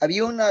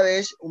Había una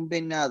vez un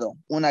venado,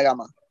 una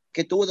gama,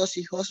 que tuvo dos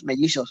hijos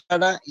mellizos.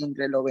 Ahora,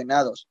 entre los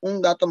venados,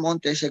 un gato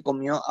monte se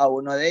comió a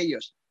uno de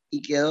ellos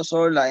y quedó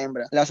solo la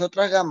hembra. Las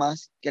otras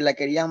gamas, que la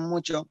querían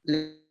mucho,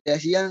 le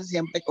hacían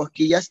siempre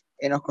cosquillas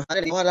en los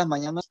costados todas las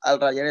mañanas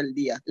al rayar el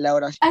día. La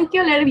oración. Hay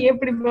que oler bien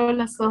primero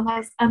las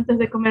hojas antes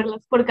de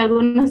comerlas, porque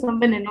algunos son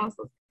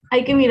venenosos.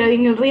 Hay que mirar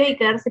bien el río y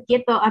quedarse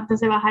quieto antes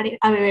de bajar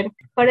a beber,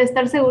 para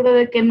estar seguro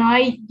de que no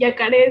hay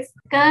yacarés.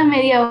 Cada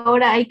media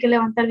hora hay que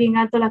levantar bien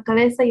alto la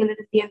cabeza y oler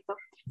el viento,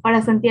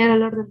 para sentir el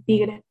olor del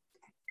tigre.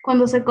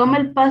 Cuando se come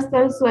el pasto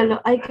al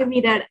suelo, hay que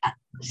mirar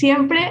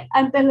siempre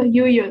antes los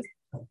yuyos,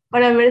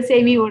 para ver si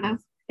hay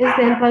víboras.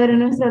 Este es el Padre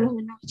Nuestro de los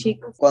niños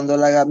chicos. Cuando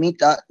la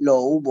gamita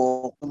lo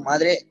hubo, su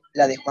madre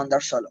la dejó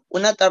andar solo.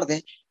 Una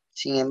tarde,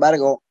 sin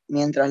embargo,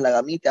 mientras la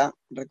gamita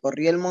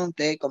recorría el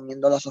monte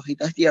comiendo las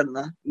hojitas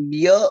tiernas,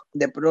 vio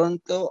de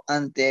pronto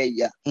ante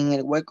ella, en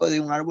el hueco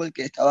de un árbol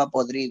que estaba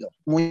podrido,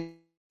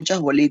 muchas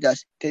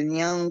bolitas.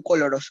 Tenían un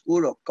color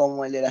oscuro,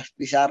 como el de las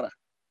pizarras.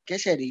 ¿Qué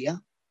sería?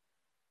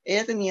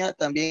 Ella tenía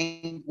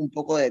también un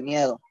poco de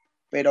miedo,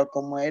 pero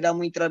como era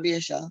muy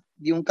traviesa,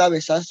 dio un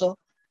cabezazo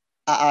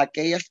a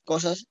aquellas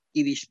cosas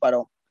y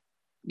disparó.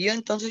 Vio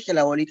entonces que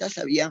las bolitas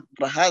se habían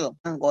rajado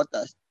en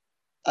gotas.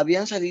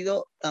 Habían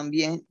salido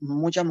también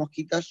muchas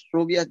mosquitas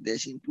rubias de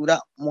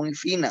cintura muy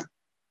fina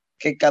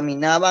que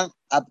caminaban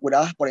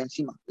apuradas por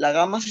encima. La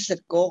gama se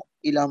acercó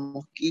y las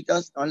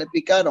mosquitas no le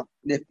picaron.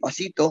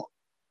 Despacito,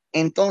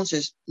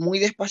 entonces, muy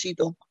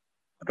despacito,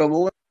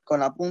 robó una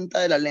con la punta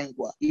de la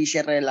lengua y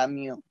se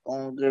relamió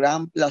con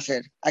gran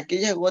placer.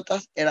 Aquellas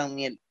gotas eran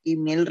miel y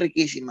miel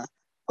riquísima,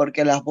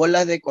 porque las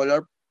bolas de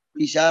color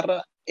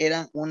pizarra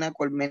eran una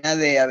colmena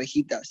de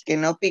abejitas que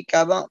no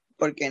picaban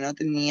porque no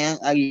tenían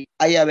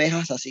hay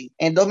abejas así.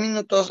 En 2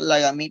 minutos la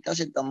gamita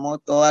se tomó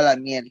toda la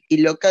miel y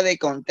loca de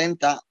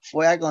contenta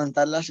fue a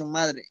contarle a su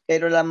madre,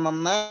 pero la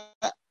mamá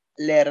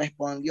le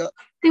respondió.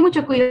 Ten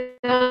mucho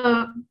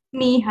cuidado,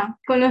 mi hija,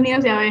 con los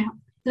nidos de abeja.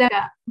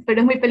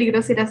 Pero es muy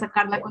peligroso ir a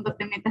sacarla cuando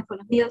te metas con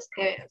los nidos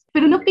que veas.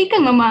 Pero no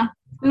pican, mamá.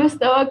 Los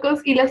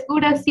tabacos y las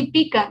curas sí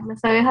pican,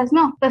 las abejas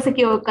no. Estás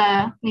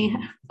equivocada, mi hija.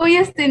 Hoy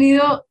has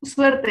tenido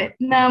suerte,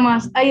 nada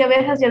más. Hay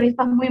abejas y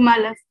avispas muy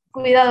malas.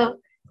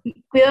 Cuidado,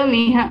 cuidado,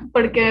 mi hija,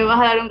 porque me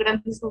vas a dar un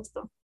gran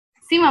susto.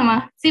 Sí,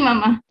 mamá, sí,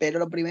 mamá. Pero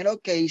lo primero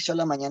que hizo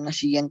la mañana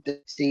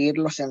siguiente, seguir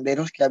los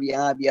senderos que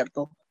habían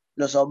abierto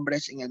los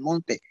hombres en el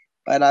monte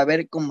para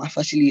ver con más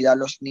facilidad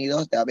los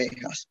nidos de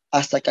abejas,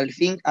 hasta que al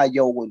fin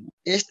halló uno.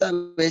 Esta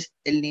vez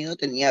el nido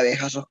tenía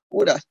abejas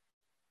oscuras,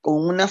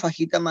 con una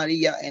fajita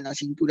amarilla en la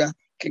cintura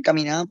que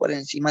caminaban por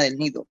encima del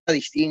nido. Era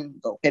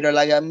distinto, pero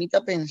la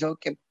gamita pensó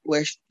que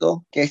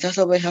puesto que estas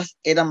ovejas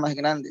eran más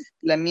grandes,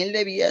 la miel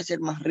debía ser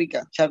más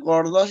rica. Se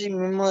acordó a sí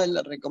mismo de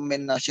la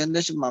recomendación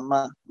de su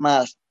mamá,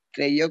 más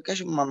creyó que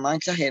su mamá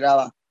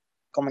exageraba,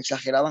 como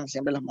exageraban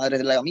siempre las madres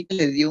de la gamita,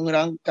 le dio un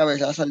gran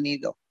cabezazo al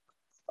nido.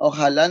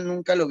 Ojalá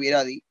nunca lo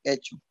hubiera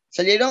hecho.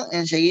 Salieron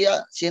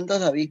enseguida cientos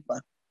de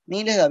avispas,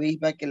 miles de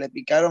avispas que le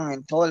picaron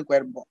en todo el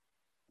cuerpo.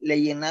 Le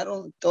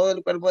llenaron todo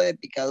el cuerpo de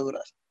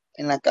picaduras,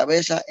 en la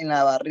cabeza, en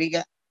la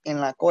barriga, en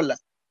la cola,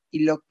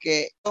 y lo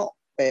que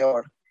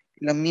peor,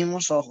 los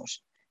mismos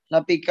ojos.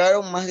 La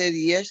picaron más de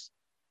 10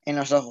 en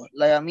los ojos.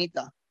 La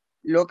gamita,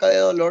 loca de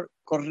dolor,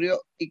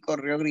 corrió y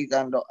corrió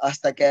gritando,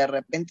 hasta que de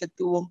repente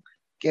tuvo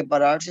que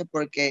pararse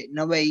porque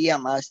no veía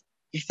más.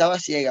 Estaba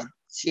ciega,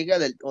 ciega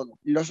del todo.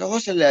 Los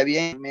ojos se le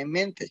habían en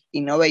mente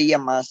y no veía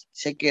más.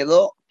 Se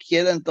quedó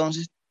quieta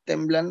entonces,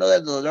 temblando de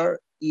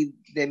dolor y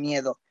de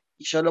miedo,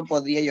 y solo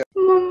podía llorar.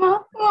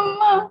 Mamá,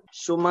 mamá.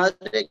 Su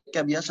madre, que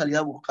había salido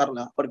a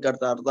buscarla porque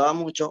tardaba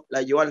mucho, la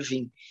halló al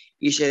fin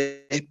y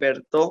se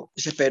despertó,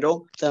 se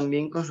esperó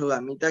también con su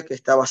gamita que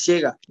estaba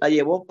ciega. La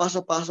llevó paso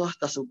a paso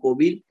hasta su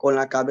cubil con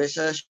la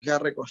cabeza de su hija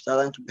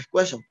recostada en su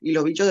pescuezo, y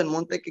los bichos del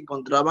monte que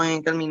encontraban en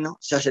el camino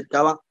se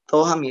acercaban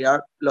todos a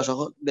mirar los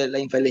ojos de la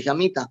infeliz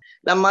gamita.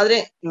 La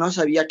madre no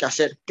sabía qué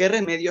hacer, qué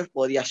remedios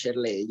podía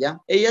hacerle ella.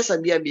 Ella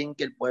sabía bien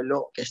que el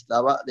pueblo que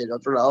estaba del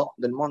otro lado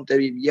del monte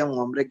vivía un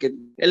hombre que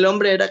el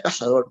hombre era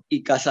cazador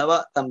y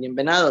cazaba también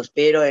venados,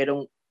 pero era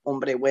un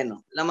hombre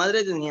bueno. La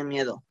madre tenía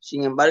miedo,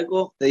 sin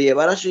embargo, de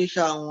llevar a su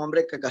hija a un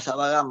hombre que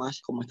cazaba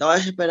gamas. Como estaba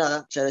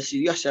desesperada, se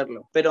decidió a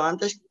hacerlo, pero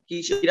antes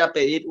quiso ir a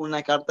pedir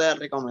una carta de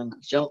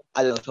recomendación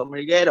a los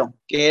hormigueros,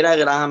 que era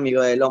gran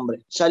amigo del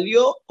hombre.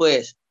 Salió,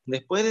 pues,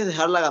 después de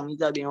dejar la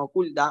gamita bien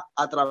oculta,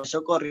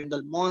 atravesó corriendo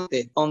el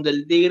monte, donde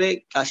el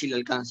tigre casi le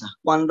alcanza.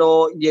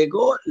 Cuando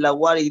llegó la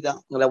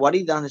guarida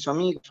de su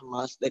amigo,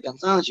 más de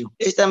cansancio.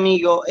 Este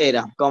amigo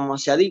era, como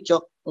se ha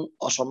dicho, un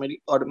oso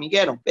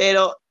hormiguero,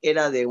 pero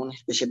era de una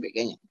especie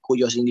pequeña,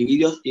 cuyos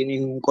individuos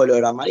tienen un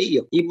color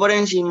amarillo, y por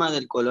encima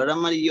del color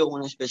amarillo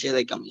una especie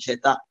de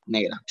camiseta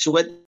negra. Su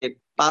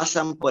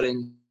pasan por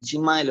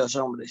encima de los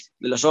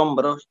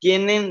hombros,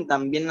 tienen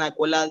también la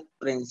cola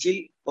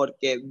prensil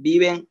porque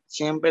viven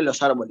siempre en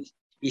los árboles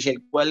y se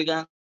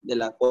cuelgan de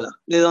la cola.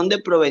 ¿De dónde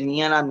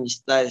provenía la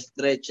amistad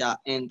estrecha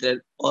entre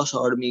el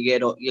oso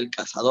hormiguero y el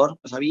cazador?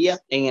 Lo sabía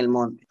en el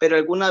monte. Pero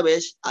alguna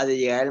vez ha de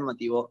llegar el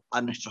motivo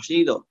a nuestro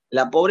siglo.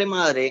 La pobre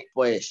madre,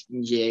 pues,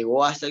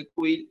 llegó hasta el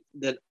cubil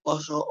del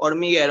oso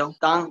hormiguero,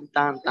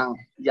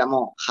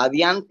 llamó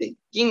jadeante.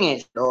 ¿Quién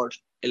es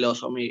el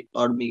oso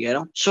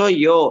hormiguero? Soy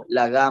yo,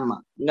 la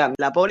gama.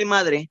 La pobre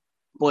madre,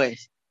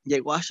 pues,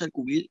 llegó hasta el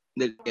cubil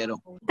del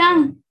hormiguero.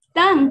 Tan.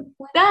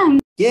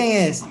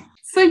 ¿Quién es?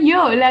 Soy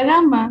yo, la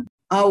gama.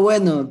 Ah,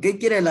 bueno, ¿qué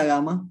quiere la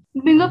gama?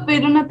 Vengo a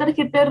pedir una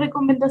tarjeta de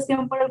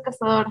recomendación para el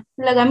cazador.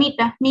 La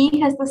gamita, mi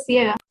hija está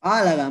ciega.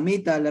 Ah, la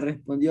gamita, le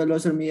respondió el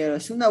oso hormiguero.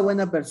 Es una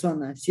buena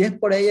persona. Si es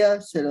por ella,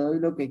 se le doy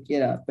lo que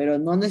quiera, pero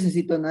no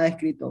necesito nada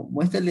escrito.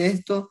 Muéstrele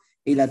esto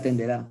y la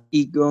atenderá.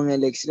 Y con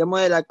el extremo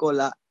de la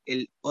cola,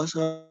 el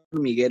oso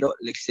hormiguero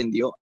le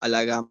extendió a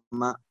la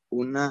gama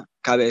una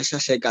cabeza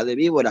seca de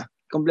víbora,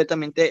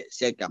 completamente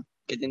seca,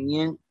 que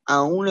tenían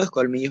aún los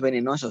colmillos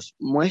venenosos.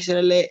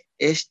 Muéstrele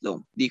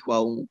esto, dijo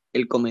aún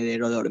el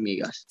comedero de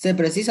hormigas. Se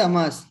precisa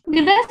más.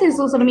 Gracias,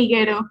 oso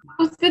hormiguero.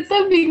 Usted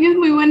también es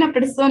muy buena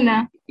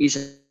persona. Y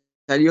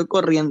salió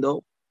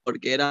corriendo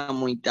porque era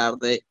muy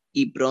tarde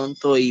y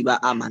pronto iba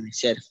a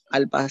amanecer.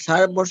 Al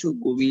pasar por su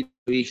cubil,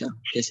 su hija,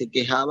 que se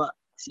quejaba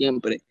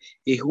siempre,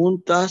 y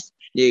juntas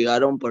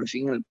llegaron por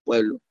fin al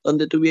pueblo,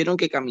 donde tuvieron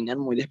que caminar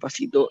muy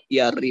despacito y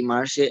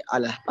arrimarse a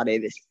las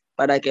paredes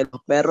para que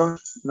los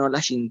perros no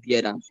la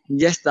sintieran.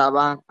 Ya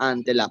estaban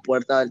ante la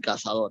puerta del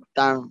cazador,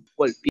 tan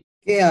golpeados.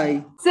 ¿Qué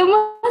hay? Somos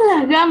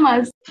las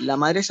gamas. La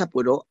madre se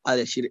apuró a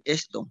decir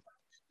esto,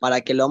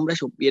 para que el hombre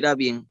supiera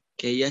bien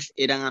que ellas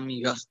eran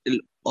amigas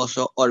del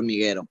oso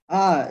hormiguero.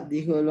 Ah,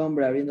 dijo el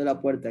hombre abriendo la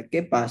puerta.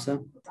 ¿Qué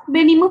pasa?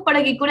 Venimos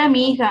para que cure a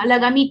mi hija, la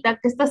gamita,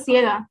 que está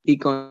ciega. Y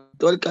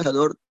contó el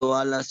cazador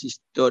toda la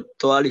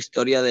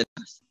historia de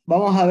las.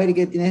 Vamos a ver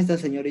qué tiene esta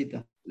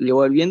señorita. Y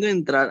volviendo a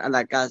entrar a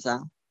la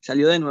casa,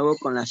 salió de nuevo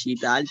con la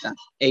cita alta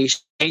e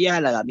hizo ella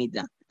a la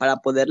gamita para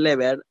poderle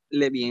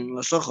verle bien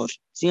los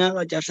ojos. Sin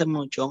agacharse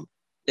mucho,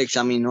 le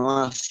examinó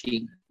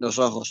así los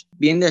ojos,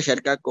 bien de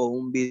cerca con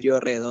un vidrio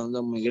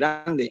redondo muy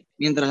grande,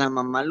 mientras la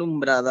mamá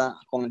alumbrada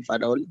con el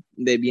farol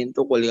de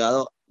viento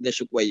colgado de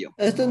su cuello.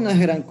 Esto no es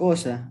gran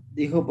cosa,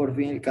 dijo por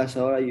fin el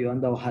cazador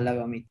ayudando a bajar la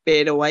gamita.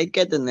 Pero hay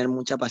que tener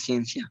mucha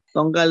paciencia.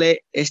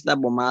 Póngale esta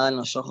pomada en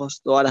los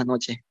ojos todas las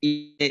noches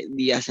y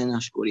días en la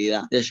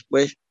oscuridad.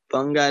 Después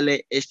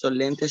póngale estos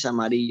lentes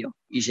amarillos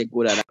y se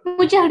curará.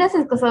 Muchas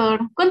gracias, cazador.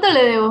 ¿Cuánto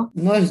le debo?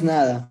 No es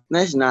nada. No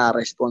es nada,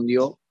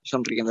 respondió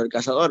sonriendo el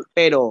cazador,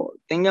 pero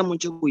tenga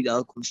mucho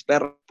cuidado con los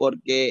perros,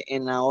 porque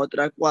en la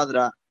otra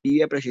cuadra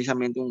vive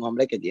precisamente un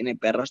hombre que tiene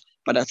perros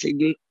para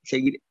seguir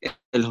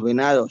los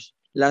venados.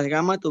 Las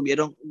gamas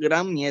tuvieron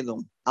gran miedo,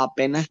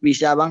 apenas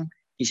pisaban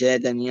y se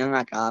detenían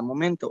a cada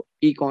momento,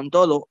 y con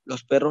todo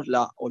los perros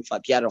la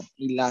olfatearon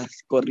y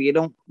las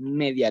corrieron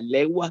media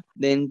legua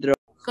dentro.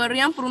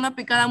 Corrían por una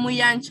picada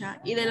muy ancha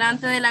y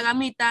delante de la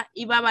gamita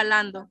iba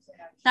balando.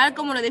 Tal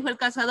como le dijo el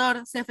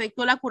cazador, se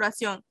efectuó la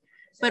curación,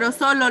 pero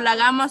solo la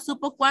gama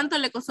supo cuánto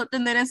le costó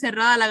tener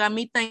encerrada a la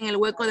gamita en el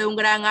hueco de un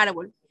gran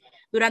árbol.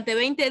 Durante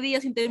 20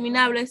 días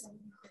interminables,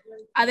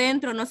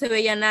 adentro no se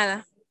veía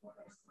nada.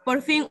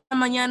 Por fin, una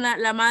mañana,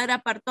 la madre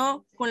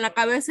apartó con la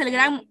cabeza el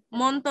gran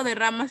monto de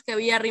ramas que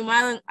había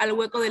arrimado al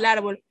hueco del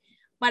árbol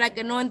para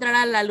que no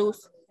entrara la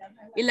luz.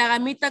 Y la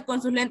gamita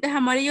con sus lentes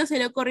amarillos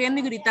salió corriendo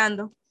y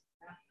gritando.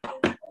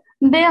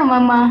 Vea,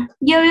 mamá,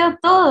 ya veo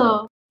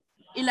todo.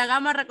 Y la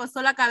gama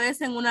recostó la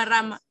cabeza en una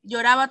rama.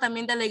 Lloraba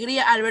también de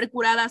alegría al ver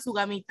curada a su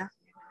gamita.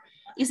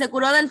 Y se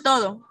curó del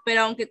todo,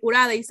 pero aunque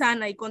curada y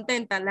sana y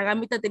contenta, la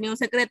gamita tenía un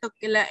secreto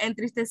que la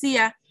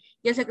entristecía,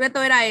 y el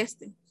secreto era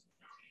este.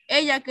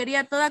 Ella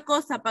quería a toda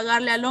costa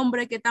pagarle al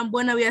hombre que tan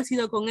bueno había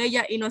sido con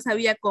ella y no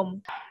sabía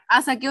cómo.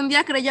 Hasta que un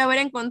día creyó haber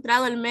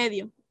encontrado el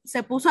medio.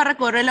 Se puso a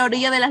recorrer la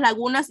orilla de las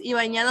lagunas y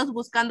bañados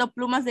buscando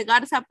plumas de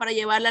garza para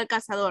llevarle al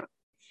cazador.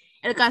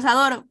 El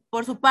cazador,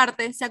 por su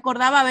parte, se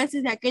acordaba a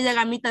veces de aquella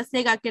gamita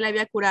ciega que le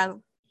había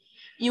curado.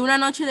 Y una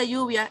noche de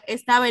lluvia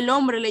estaba el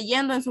hombre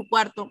leyendo en su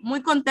cuarto,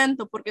 muy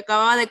contento porque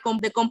acababa de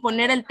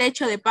componer el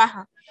techo de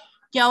paja,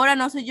 que ahora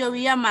no se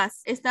llovía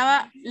más.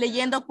 Estaba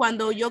leyendo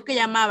cuando oyó que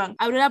llamaban.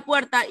 Abrió la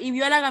puerta y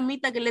vio a la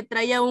gamita que le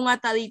traía un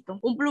atadito,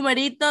 un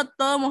plumerito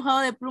todo mojado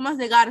de plumas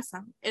de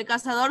garza. El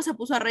cazador se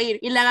puso a reír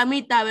y la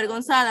gamita,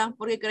 avergonzada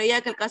porque creía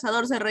que el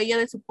cazador se reía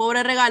de su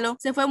pobre regalo,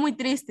 se fue muy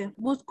triste.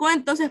 Buscó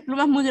entonces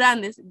plumas muy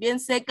grandes,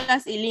 bien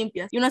secas y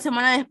limpias, y una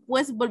semana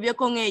después volvió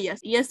con ellas.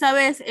 Y esta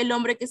vez el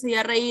hombre que se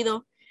había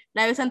reído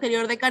la vez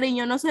anterior de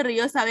cariño no se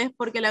rió esta vez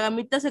porque la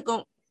gamita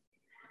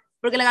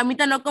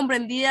no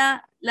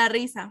comprendía la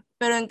risa,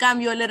 pero en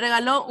cambio le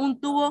regaló un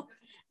tubo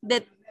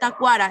de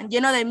tacuara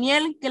lleno de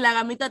miel que la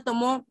gamita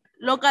tomó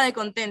loca de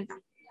contenta.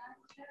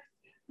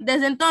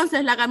 Desde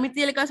entonces la gamita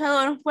y el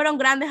cazador fueron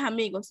grandes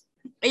amigos.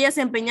 Ella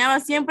se empeñaba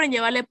siempre en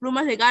llevarle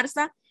plumas de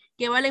garza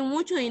que valen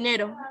mucho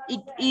dinero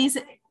y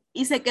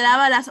se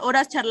quedaba las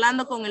horas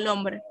charlando con el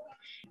hombre.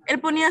 Él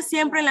ponía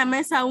siempre en la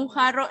mesa un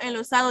jarro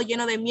enlosado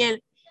lleno de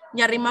miel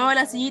y arrimaba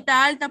la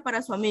sillita alta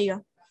para su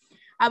amiga.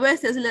 A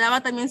veces le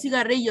daba también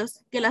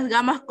cigarrillos, que las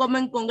gamas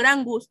comen con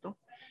gran gusto,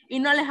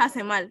 y no les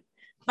hace mal.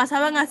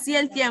 Pasaban así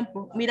el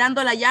tiempo,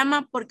 mirando la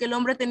llama, porque el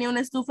hombre tenía una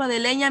estufa de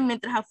leña,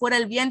 mientras afuera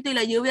el viento y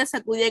la lluvia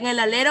sacudían el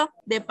alero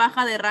de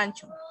paja de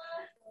rancho.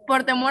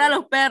 Por temor a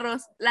los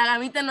perros, la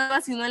gamita no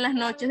iba sino en las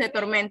noches de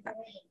tormenta,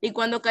 y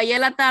cuando caía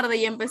la tarde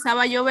y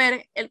empezaba a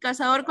llover, el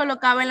cazador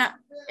colocaba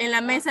en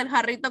la mesa el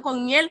jarrito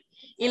con miel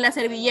y la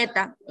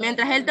servilleta,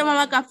 mientras él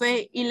tomaba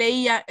café y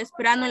leía,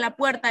 esperando en la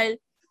puerta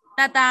el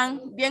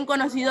tatán, bien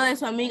conocido de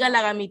su amiga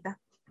la gamita.